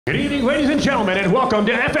Good evening, ladies and gentlemen, and welcome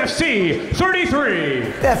to FFC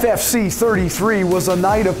 33. FFC 33 was a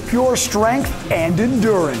night of pure strength and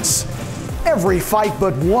endurance. Every fight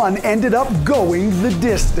but one ended up going the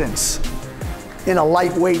distance. In a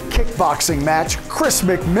lightweight kickboxing match, Chris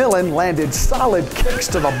McMillan landed solid kicks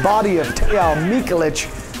to the body of Teo Mikolic,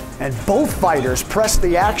 and both fighters pressed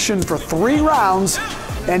the action for 3 rounds,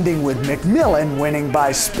 ending with McMillan winning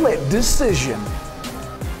by split decision.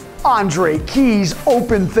 Andre Keys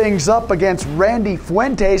opened things up against Randy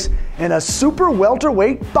Fuentes in a super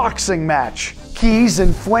welterweight boxing match. Keys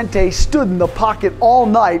and Fuentes stood in the pocket all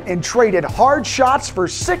night and traded hard shots for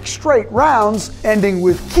 6 straight rounds, ending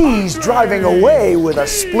with Keys driving away with a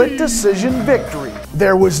split decision victory.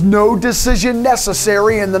 There was no decision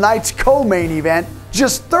necessary in the night's co-main event.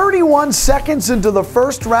 Just 31 seconds into the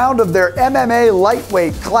first round of their MMA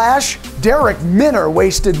lightweight clash, Derek Minner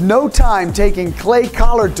wasted no time taking Clay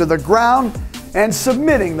Collard to the ground and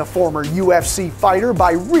submitting the former UFC fighter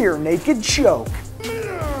by rear naked choke.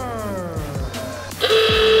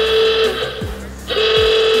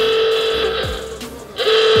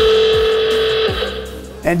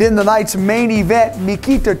 And in the night's main event,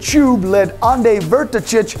 Nikita Chub led Ande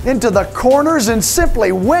Vrtacic into the corners and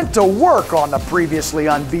simply went to work on the previously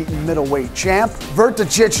unbeaten middleweight champ.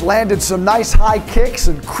 Vrtacic landed some nice high kicks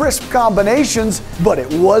and crisp combinations, but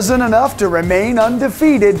it wasn't enough to remain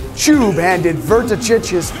undefeated. Chub handed Vrtacic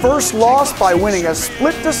his first loss by winning a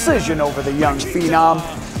split decision over the young phenom,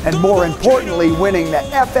 and more importantly, winning the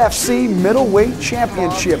FFC middleweight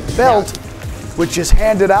championship belt, which is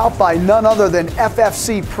handed out by none other than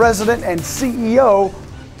FFC President and CEO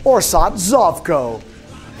Orsat Zovko.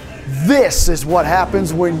 This is what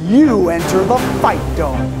happens when you enter the fight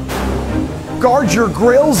dome. Guard your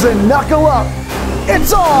grills and knuckle up.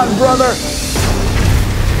 It's on, brother!